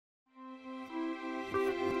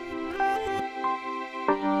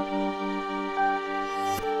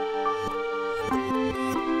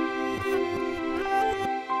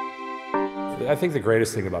I think the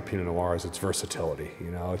greatest thing about Pinot Noir is its versatility. You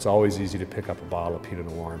know, it's always easy to pick up a bottle of Pinot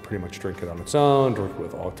Noir and pretty much drink it on its own, drink it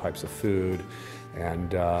with all types of food,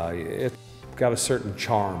 and it's got a certain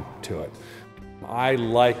charm to it. I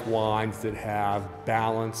like wines that have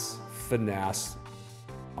balance, finesse.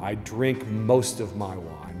 I drink most of my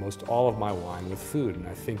wine, most all of my wine with food, and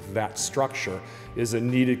I think that structure is a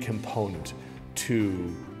needed component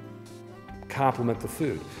to complement the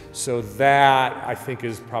food. So that, I think,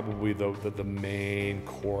 is probably the main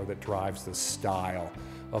core that drives the style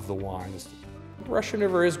of the wines. Russian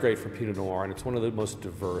River is great for Pinot Noir, and it's one of the most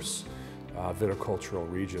diverse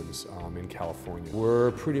viticultural regions in California.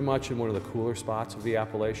 We're pretty much in one of the cooler spots of the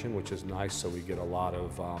appellation, which is nice, so we get a lot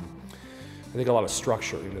of I think a lot of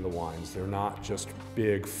structure into the wines. They're not just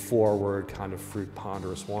big, forward, kind of fruit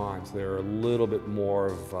ponderous wines. They're a little bit more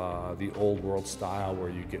of the old world style where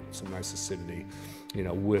you get some nice acidity, you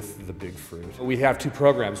know, with the big fruit. We have two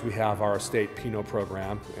programs. We have our estate Pinot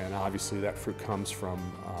program, and obviously that fruit comes from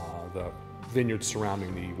the vineyards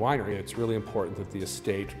surrounding the winery. It's really important that the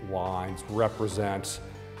estate wines represent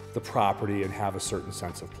the property and have a certain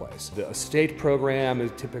sense of place. The estate program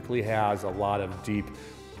typically has a lot of deep,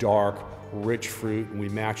 dark, rich fruit, and we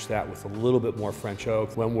match that with a little bit more French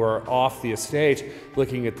oak. When we're off the estate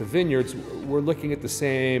looking at the vineyards, we're looking at the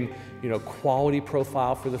same, you know, quality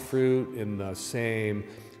profile for the fruit and the same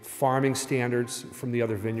farming standards from the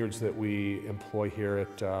other vineyards that we employ here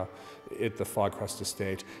at the Fog Crest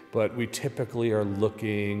Estate, but we typically are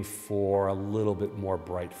looking for a little bit more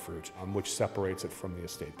bright fruit, which separates it from the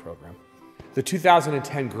estate program. The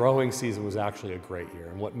 2010 growing season was actually a great year,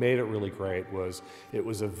 and what made it really great was it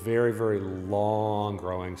was a very, very long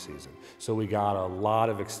growing season. So we got a lot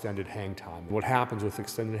of extended hang time. What happens with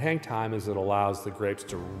extended hang time is it allows the grapes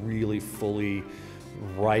to really fully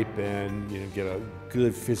ripen, you know, get a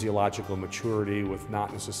good physiological maturity with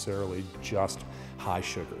not necessarily just high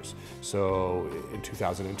sugars. So in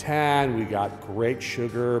 2010, we got great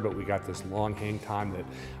sugar, but we got this long hang time that,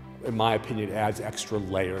 in my opinion, adds extra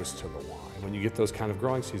layers to the wine. When you get those kind of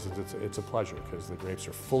growing seasons, it's a pleasure because the grapes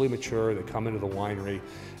are fully mature, they come into the winery,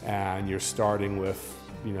 and you're starting with,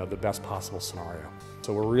 you know, the best possible scenario.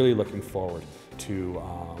 So we're really looking forward to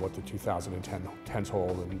what the 2010s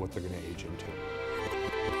hold and what they're going to age into.